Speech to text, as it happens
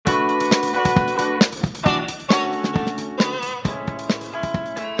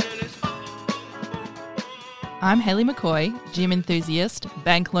I'm Hayley McCoy, gym enthusiast,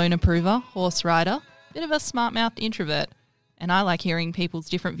 bank loan approver, horse rider, bit of a smart-mouthed introvert, and I like hearing people's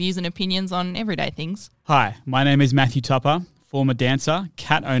different views and opinions on everyday things. Hi, my name is Matthew Tupper, former dancer,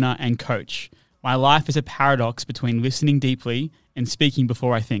 cat owner and coach. My life is a paradox between listening deeply and speaking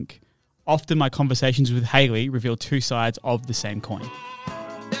before I think. Often my conversations with Hayley reveal two sides of the same coin.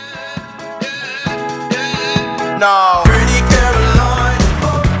 No. Pretty Caroline.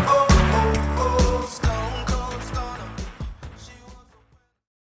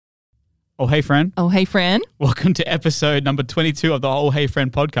 Oh, hey, friend. Oh, hey, friend. Welcome to episode number 22 of the Oh, Hey,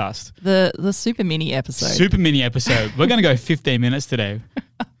 Friend podcast. The super mini episode. Super mini episode. We're going to go 15 minutes today.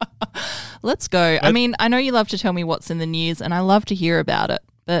 Let's go. I mean, I know you love to tell me what's in the news, and I love to hear about it,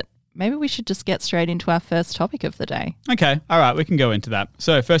 but maybe we should just get straight into our first topic of the day. Okay. All right. We can go into that.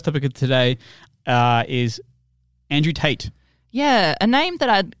 So first topic of today is Andrew Tate. Yeah, a name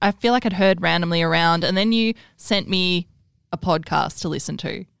that I feel like I'd heard randomly around, and then you sent me a podcast to listen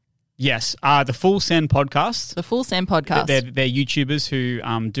to. Yes, the Full Send podcast. The Full Send podcast. They're YouTubers who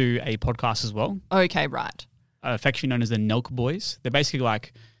do a podcast as well. Okay, right. Affectionately known as the Nelk Boys. They're basically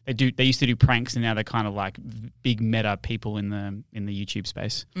like they used to do pranks, and now they're kind of like big meta people in the YouTube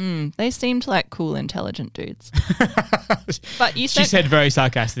space. They seemed like cool, intelligent dudes. But you She said very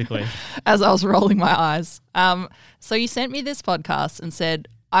sarcastically as I was rolling my eyes. So you sent me this podcast and said,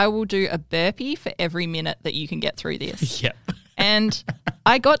 I will do a burpee for every minute that you can get through this. Yep. And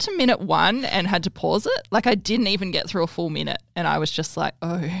I got to minute 1 and had to pause it. Like I didn't even get through a full minute. And I was just like,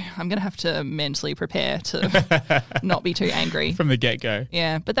 oh, I'm going to have to mentally prepare to not be too angry. From the get-go.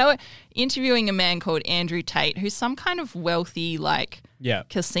 Yeah. But they were interviewing a man called Andrew Tate, who's some kind of wealthy,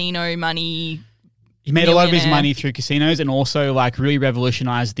 casino money. He made a lot of his money through casinos and also like really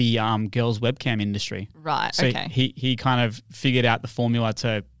revolutionized the girls' webcam industry. Right, so okay. He kind of figured out the formula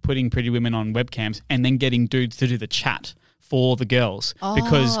to putting pretty women on webcams and then getting dudes to do the chat for the girls.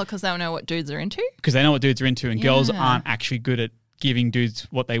 Because they don't know what dudes are into? Because they know what dudes are into, and girls aren't actually good at giving dudes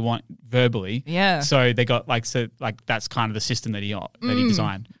what they want verbally. Yeah. So they got that's kind of the system that he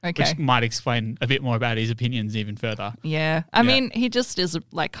designed. Okay. Which might explain a bit more about his opinions even further. Yeah. I mean, he just is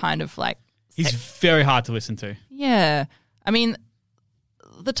he's very hard to listen to. Yeah. I mean,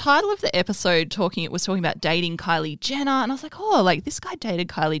 the title of the episode was talking about dating Kylie Jenner, and I was like, this guy dated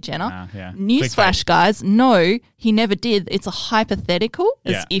Kylie Jenner. Yeah. Newsflash, guys, no, he never did. It's a hypothetical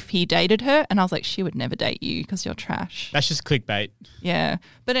as if he dated her, and I was like, she would never date you because you're trash. That's just clickbait. Yeah.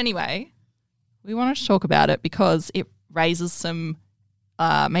 But anyway, we wanted to talk about it because it raises some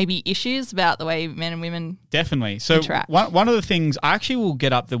maybe issues about the way men and women definitely. So interact. One of the things, I actually will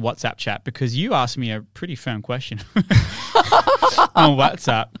get up the WhatsApp chat because you asked me a pretty firm question on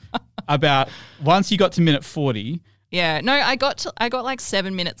WhatsApp about once you got to minute 40. Yeah, no, I got like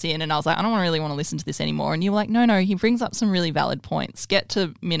 7 minutes in and I was like, I don't really want to listen to this anymore. And you were like, no, he brings up some really valid points. Get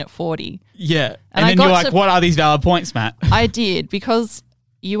to minute 40. Yeah. And then you're like, what are these valid points, Matt? I did, because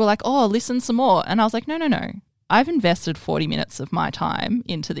you were like, listen some more. And I was like, no. I've invested 40 minutes of my time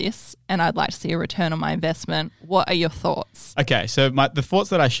into this and I'd like to see a return on my investment. What are your thoughts? Okay, so the thoughts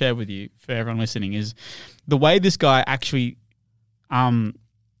that I share with you for everyone listening is the way this guy actually, the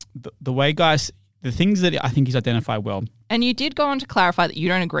things that I think he's identified well. And you did go on to clarify that you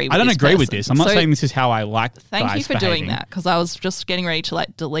don't agree with this. I don't agree with person. this. I'm not saying this is how I like Thank you for doing that, because I was just getting ready to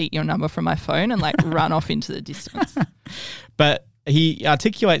delete your number from my phone and run off into the distance. But he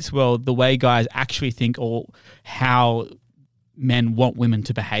articulates well the way guys actually think or how men want women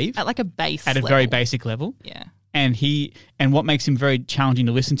to behave. At a base At a very basic level. Yeah. And what makes him very challenging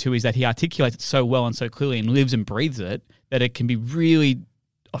to listen to is that he articulates it so well and so clearly and lives and breathes it that it can be really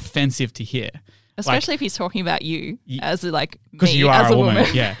offensive to hear. Especially if he's talking about you as because you are a woman.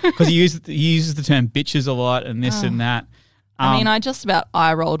 Yeah. Because he uses the term bitches a lot and this and that. I mean, I just about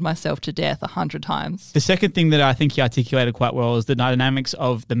eye-rolled myself to death 100 times. The second thing that I think he articulated quite well is the dynamics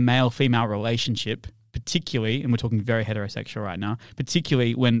of the male-female relationship, particularly, and we're talking very heterosexual right now,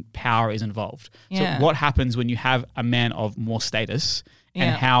 particularly when power is involved. Yeah. So what happens when you have a man of more status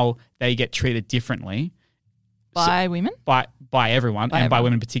and how they get treated differently by women? By everyone, by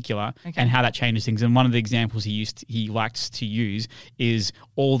women in particular, and how that changes things. And one of the examples he likes to use is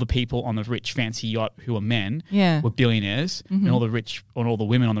all the people on the rich fancy yacht who are men were billionaires, and all the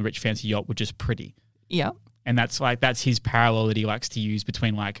women on the rich fancy yacht were just pretty. Yeah. And that's his parallel that he likes to use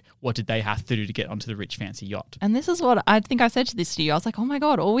between what did they have to do to get onto the rich fancy yacht. And this is what I think I said to you. I was like, oh my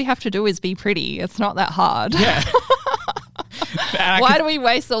God, all we have to do is be pretty. It's not that hard. Yeah. Why do we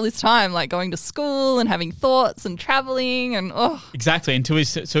waste all this time going to school and having thoughts and traveling and Exactly. And to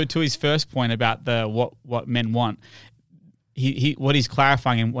his first point about the what men want, what he's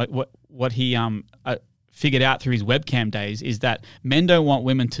clarifying and what he figured out through his webcam days is that men don't want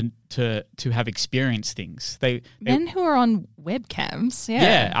women to have experienced things. Men who are on webcams,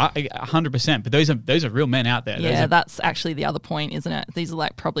 yeah, 100%. But those are real men out there. Yeah, that's actually the other point, isn't it? These are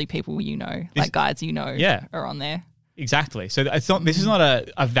like probably people like guys are on there. Exactly. So it's not. This is not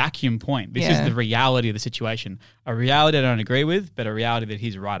a vacuum point. This is the reality of the situation. A reality I don't agree with, but a reality that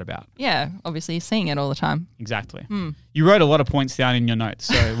he's right about. Yeah, obviously he's seeing it all the time. Exactly. You wrote a lot of points down in your notes.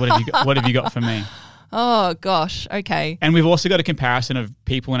 So what have you got for me? Oh gosh. Okay. And we've also got a comparison of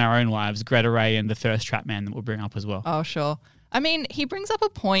people in our own lives, Greta Ray and the Thirst Trap Man, that we'll bring up as well. Oh sure. I mean, he brings up a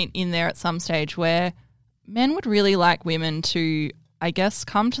point in there at some stage where men would really like women to, I guess,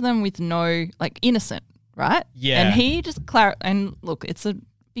 come to them with no innocent. Right? Yeah. And he just and look, it's a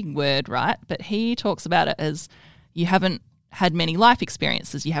big word, right? But he talks about it as you haven't had many life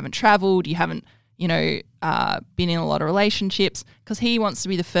experiences, you haven't traveled, you haven't, been in a lot of relationships, because he wants to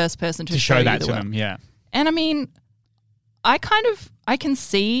be the first person to show that you to them, yeah. And I mean, I can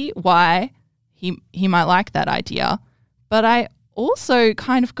see why he might like that idea, but I also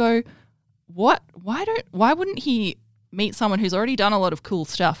kind of go, why wouldn't he meet someone who's already done a lot of cool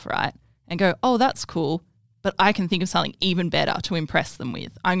stuff, right? And go, oh, that's cool, but I can think of something even better to impress them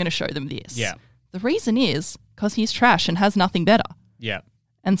with. I'm going to show them this. Yeah. The reason is because he's trash and has nothing better. Yeah.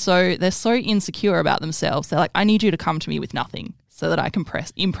 And so they're so insecure about themselves. They're like, I need you to come to me with nothing so that I can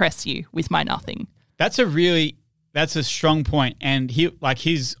impress you with my nothing. That's a strong point. And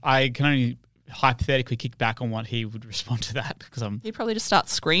I can only hypothetically kick back on what he would respond to that, because He'd probably just start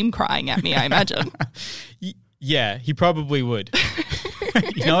scream crying at me, I imagine. Yeah, he probably would.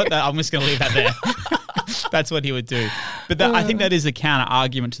 You know what? I'm just going to leave that there. That's what he would do. But I think that is a counter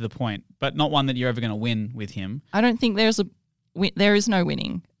argument to the point, but not one that you're ever going to win with him. I don't think there is no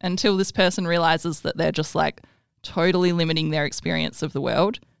winning until this person realizes that they're just totally limiting their experience of the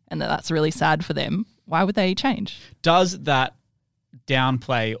world, and that's really sad for them. Why would they change? Does that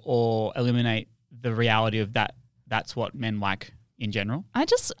downplay or eliminate the reality of that? That's what men like in general.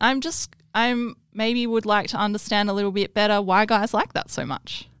 I'm maybe would like to understand a little bit better why guys like that so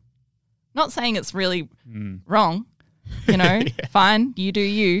much. Not saying it's really wrong, yeah. Fine, you do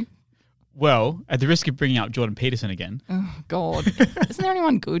you. Well, at the risk of bringing up Jordan Peterson again. Oh, God. Isn't there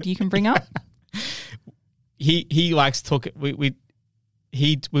anyone good you can bring up? He likes to talk.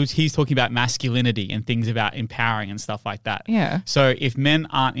 He's talking about masculinity and things about empowering and stuff like that. Yeah. So if men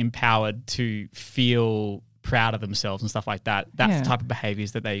aren't empowered to feel proud of themselves and stuff like that, that's the type of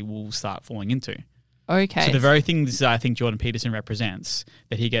behaviors that they will start falling into. Okay. So the very things that I think Jordan Peterson represents,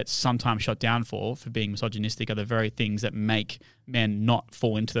 that he gets sometimes shot down for being misogynistic, are the very things that make men not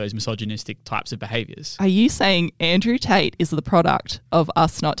fall into those misogynistic types of behaviors. Are you saying Andrew Tate is the product of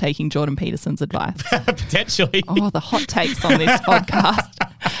us not taking Jordan Peterson's advice? Potentially. Oh, the hot takes on this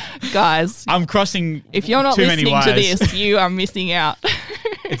podcast. Guys. I'm crossing if you're not too listening many to this, you are missing out.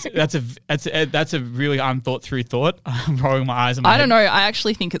 That's a really unthought through thought. I'm rolling my eyes. I don't know. I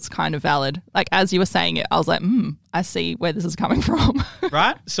actually think it's kind of valid. As you were saying it, I was like, I see where this is coming from.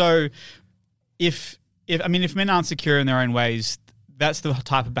 Right? So if men aren't secure in their own ways, that's the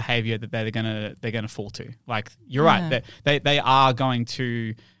type of behavior that they're gonna fall to. You're right. They are going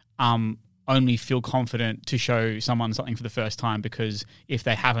to only feel confident to show someone something for the first time, because if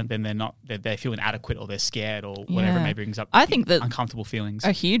they haven't, then they feel inadequate, or they're scared, or whatever maybe brings up uncomfortable feelings.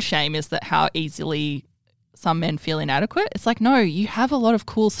 A huge shame is that how easily some men feel inadequate. It's no, you have a lot of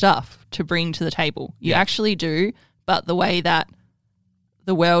cool stuff to bring to the table. You actually do, but the way that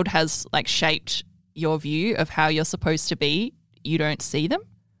the world has shaped your view of how you're supposed to be, you don't see them.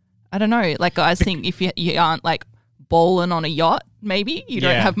 I don't know. Guys think if you aren't balling on a yacht, maybe you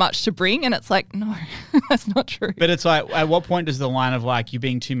don't have much to bring, and it's no, that's not true. But it's at what point does the line of you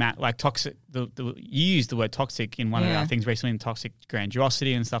being too toxic? You used the word toxic in one of our things recently, in toxic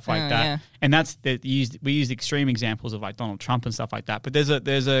grandiosity and stuff like that. Yeah. And that's we used extreme examples of Donald Trump and stuff like that. But there's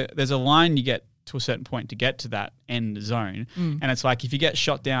a line you get to a certain point to get to that end zone, and it's if you get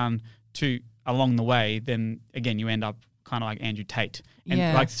shot down along the way, then again you end up kind of like Andrew Tate,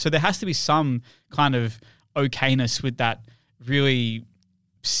 and so there has to be some kind of okayness with that really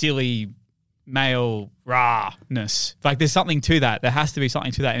silly male rawness. There's something to that. There has to be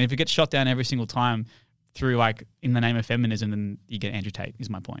something to that. And if it gets shot down every single time through in the name of feminism, then you get Andrew Tate, is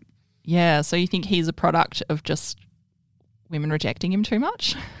my point. Yeah. So you think he's a product of just women rejecting him too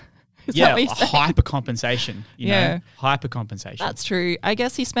much? Hypercompensation. You know? Hypercompensation. That's true. I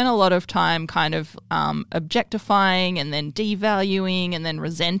guess he spent a lot of time kind of objectifying and then devaluing and then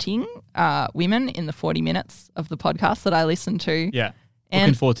resenting women in the 40 minutes of the podcast that I listened to. Yeah.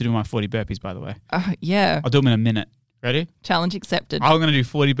 Looking forward to doing my 40 burpees, by the way. Yeah. I'll do them in a minute. Ready? Challenge accepted. I'm going to do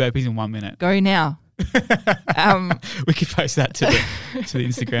 40 burpees in 1 minute. Go now. We could post that to the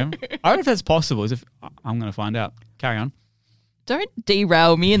Instagram. I don't know if that's possible. I'm going to find out. Carry on. Don't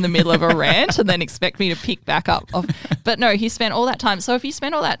derail me in the middle of a rant and then expect me to pick back up. But no, he spent all that time. So if you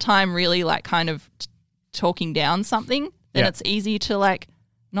spend all that time really like kind of talking down something, then it's easy to like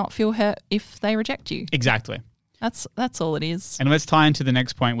not feel hurt if they reject you. Exactly. That's all it is. And let's tie into the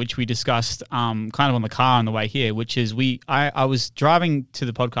next point, which we discussed kind of on the car on the way here, which is I was driving to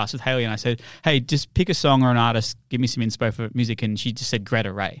the podcast with Hayley and I said, hey, just pick a song or an artist, give me some inspo for music. And she just said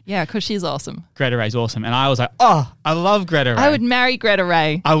Greta Ray. Yeah, because she's awesome. Greta Ray's awesome. And I was like, oh, I love Greta Ray. I would marry Greta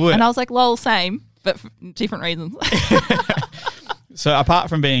Ray. I would. And I was like, lol, same, but for different reasons. So apart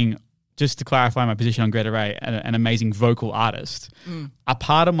from being, just to clarify my position on Greta Ray, an amazing vocal artist, a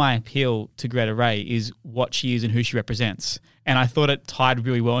part of my appeal to Greta Ray is what she is and who she represents. And I thought it tied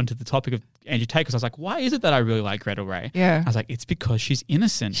really well into the topic of Andrew Tate because I was like, why is it that I really like Greta Ray? Yeah. I was like, it's because she's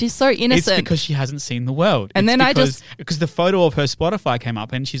innocent. She's so innocent. It's because she hasn't seen the world. And because the photo of her Spotify came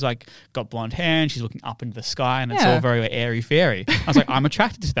up and she's like got blonde hair and she's looking up into the sky and it's all very airy-fairy. I was like, I'm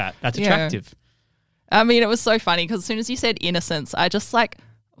attracted to that. That's attractive. I mean, it was so funny because as soon as you said innocence, I just like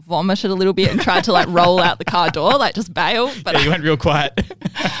vomited a little bit and tried to like roll out the car door, like just bail. But you went real quiet.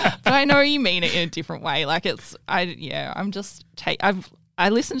 But I know you mean it in a different way. Like I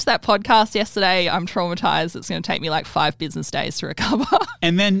listened to that podcast yesterday. I'm traumatized. It's going to take me like 5 business days to recover.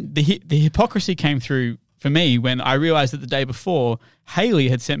 And then the hypocrisy came through for me when I realized that the day before, Hayley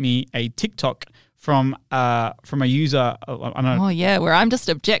had sent me a TikTok from a user. I don't know. Oh yeah, where I'm just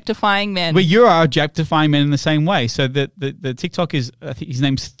objectifying men. Where you are objectifying men in the same way. So the TikTok is, I think his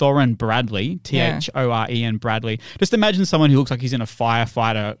name's Thoren Bradley, Thoren Bradley. Just imagine someone who looks like he's in a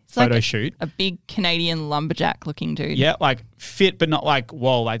firefighter photo shoot. A big Canadian lumberjack looking dude. Yeah, like fit, but not like,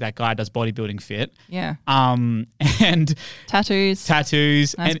 whoa, like that guy does bodybuilding fit. Yeah. And tattoos,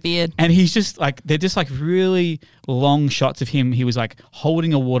 nice beard, and he's just like, they're just like really long shots of him. He was like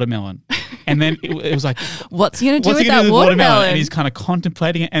holding a watermelon. And then it was like, what's he going to do with that watermelon? And he's kind of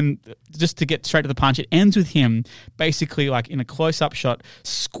contemplating it. And just to get straight to the punch, it ends with him basically like in a close-up shot,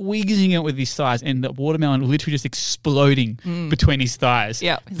 squeezing it with his thighs and the watermelon literally just exploding between his thighs.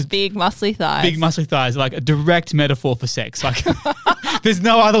 Yeah, his big muscly thighs. Big muscly thighs, like a direct metaphor for sex. Like there's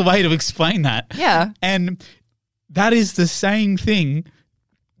no other way to explain that. Yeah. And that is the same thing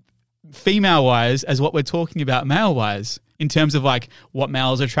female-wise as what we're talking about male-wise. In terms of like what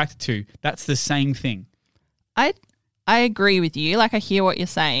males are attracted to, that's the same thing. I agree with you. Like I hear what you're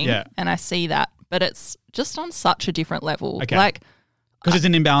saying, and I see that, but it's just on such a different level. Okay. Like because there's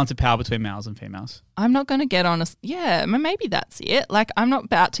an imbalance of power between males and females. I'm not going to get on maybe that's it. Like I'm not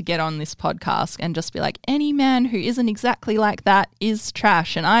about to get on this podcast and just be like, any man who isn't exactly like that is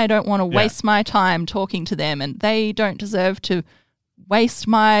trash, and I don't want to waste my time talking to them, and they don't deserve to waste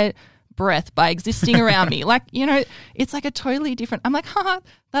my breath by existing around me. Like, you know, it's like a totally different, I'm like,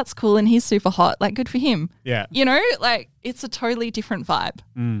 that's cool and he's super hot, like good for him. Yeah. You know, like it's a totally different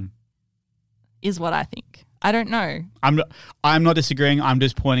vibe is what I think. I don't know. I'm not disagreeing. I'm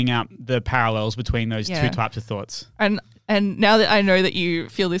just pointing out the parallels between those two types of thoughts. And now that I know that you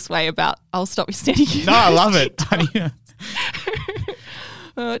feel this way about I'll stop you standing here. No, I love it.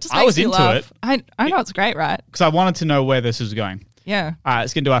 It just I was makes me into laugh. it. I know it's great, right? Because I wanted to know where this was going. Yeah. All right,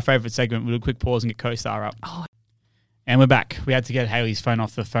 let's get into our favourite segment. We'll do a quick pause and get Co-Star up. Oh. And we're back. We had to get Hayley's phone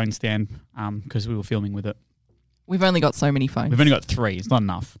off the phone stand because we were filming with it. We've only got so many phones. We've only got 3. It's not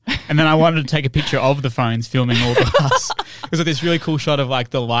enough. And then I wanted to take a picture of the phones filming all of us. There's like this really cool shot of like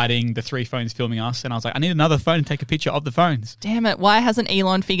the lighting, the 3 phones filming us. And I was like, I need another phone to take a picture of the phones. Damn it. Why hasn't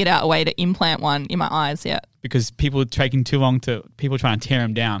Elon figured out a way to implant one in my eyes yet? Because people are taking too long people trying to tear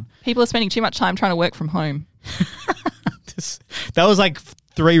them down. People are spending too much time trying to work from home. That was like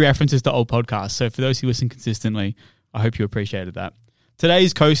 3 references to old podcasts. So for those who listen consistently, I hope you appreciated that.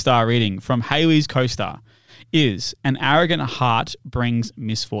 Today's Co-Star reading from Hayley's Co-Star is An Arrogant Heart Brings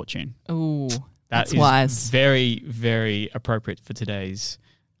Misfortune. Ooh, that's is wise. Very, very appropriate for today's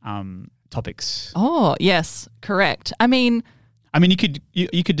topics. Oh, yes, correct. I mean, you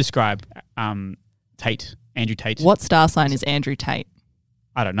could describe Andrew Tate. What star sign is Andrew Tate?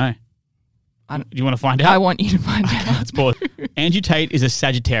 I don't know. Do you want to find out? I want you to find out. Let's pause. Andrew Tate is a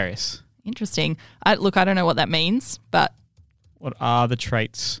Sagittarius. Interesting. I don't know what that means, but... What are the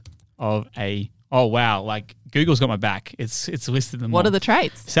traits of a... Oh, wow. Like, Google's got my back. It's listed them What all. are the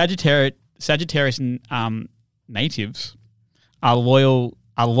traits? Sagittarius natives are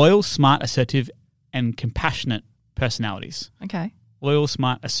loyal, smart, assertive, and compassionate personalities. Okay. Loyal,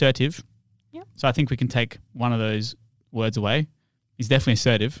 smart, assertive. Yeah. So I think we can take one of those words away. He's definitely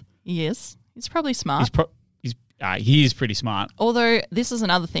assertive. He is. He's probably smart. He is pretty smart. Although this is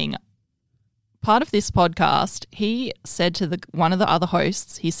another thing. part of this podcast, he said to one of the other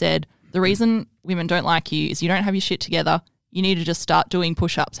hosts, he said, the reason women don't like you is you don't have your shit together. You need to just start doing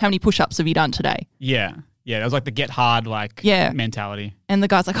push-ups. How many push-ups have you done today? Yeah. Yeah, that was like the get hard mentality. And the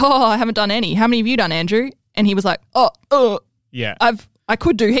guy's like, oh, I haven't done any. How many have you done, Andrew? And he was like, yeah, I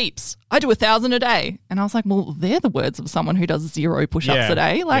could do heaps. I do 1,000 a day. And I was like, well, they're the words of someone who does 0 push-ups a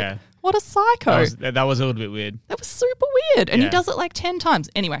day. Like, what a psycho. That was a little bit weird. That was super weird. And he does it like 10 times.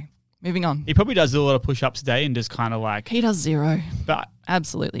 Anyway, moving on. He probably does a lot of push-ups a day and just kind of like... He does 0. But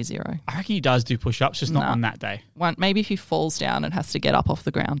absolutely 0. I reckon he does do push-ups, just not on that day. Maybe if he falls down and has to get up off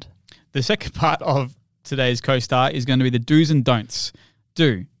the ground. The second part of today's co-star is going to be the do's and don'ts.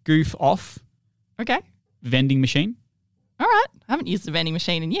 Do. Goof off. Okay. Vending machine. All right. I haven't used the vending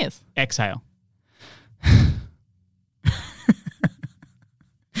machine in years. Exhale.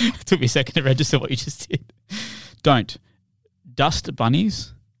 It took me a second to register what you just did. Don't. Dust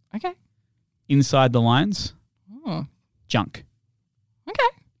bunnies. Okay. Inside the lines. Oh. Junk.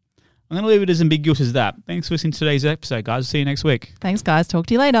 Okay. I'm going to leave it as ambiguous as that. Thanks for listening to today's episode, guys. See you next week. Thanks, guys. Talk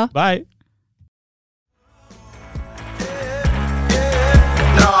to you later. Bye.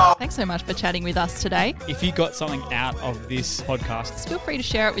 Thanks so much for chatting with us today. If you got something out of this podcast, feel free to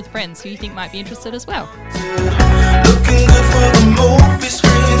share it with friends who you think might be interested as well. Looking good for the